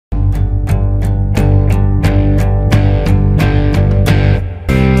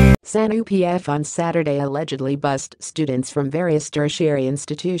Zanu-PF on Saturday allegedly bused students from various tertiary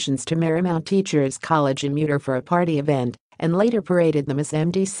institutions to Marymount Teachers College in Mutare for a party event and later paraded them as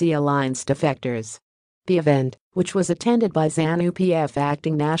MDC Alliance defectors. The event, which was attended by Zanu-PF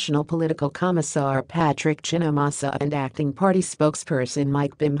Acting National Political Commissar Patrick Chinamasa and Acting Party Spokesperson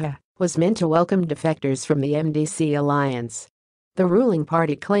Mike Bimha, was meant to welcome defectors from the MDC Alliance. The ruling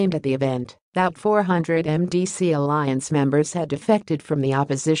party claimed at the event that 400 MDC Alliance members had defected from the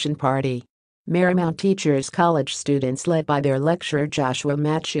opposition party. Marymount Teachers College students led by their lecturer Joshua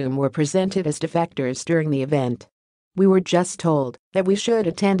Matchum were presented as defectors during the event. "We were just told that we should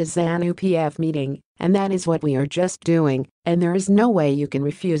attend a Zanu-PF meeting, and that is what we are just doing, and there is no way you can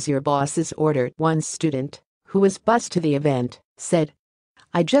refuse your boss's order," one student, who was bused to the event, said.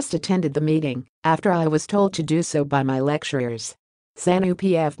 "I just attended the meeting after I was told to do so by my lecturers."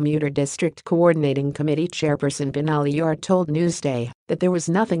 Zanu-PF Mutare District Coordinating Committee Chairperson Binali Yar told Newsday that there was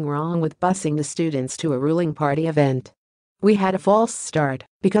nothing wrong with busing the students to a ruling party event. "We had a false start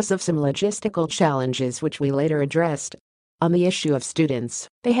because of some logistical challenges which we later addressed. On the issue of students,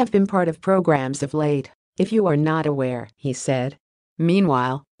 they have been part of programs of late, if you are not aware," he said.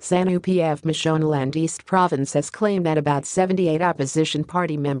 Meanwhile, Zanu-PF Mashonaland East Province has claimed that about 78 opposition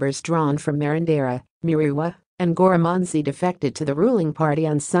party members drawn from Marandera, Miriwa, and Goramanzi defected to the ruling party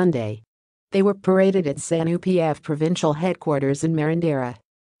on Sunday. They were paraded at Zanu-PF provincial headquarters in Marandera.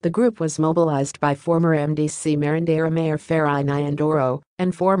 The group was mobilized by former MDC Marandera Mayor Farai Nyandoro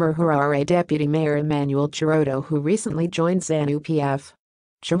and former Harare Deputy Mayor Emmanuel Chiroto, who recently joined Zanu-PF.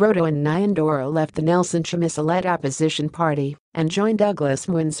 Chiroto and Nyandoro left the Nelson Chamisa-led opposition party and joined Douglas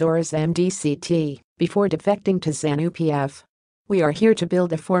Mwinzora's MDCT before defecting to Zanu-PF. "We are here to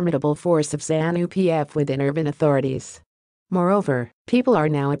build a formidable force of Zanu-PF within urban authorities. Moreover, people are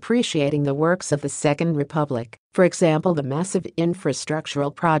now appreciating the works of the Second Republic, for example the massive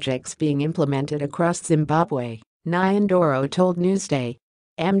infrastructural projects being implemented across Zimbabwe," Nyandoro told Newsday.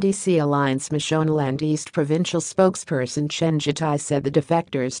 MDC Alliance Mashonaland East Provincial spokesperson Chen Jitai said the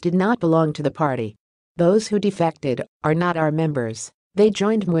defectors did not belong to the party. "Those who defected are not our members. They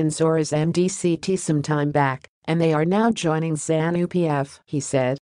joined Mwinzora's MDCT some time back, and they are now joining Zanu-PF," he said.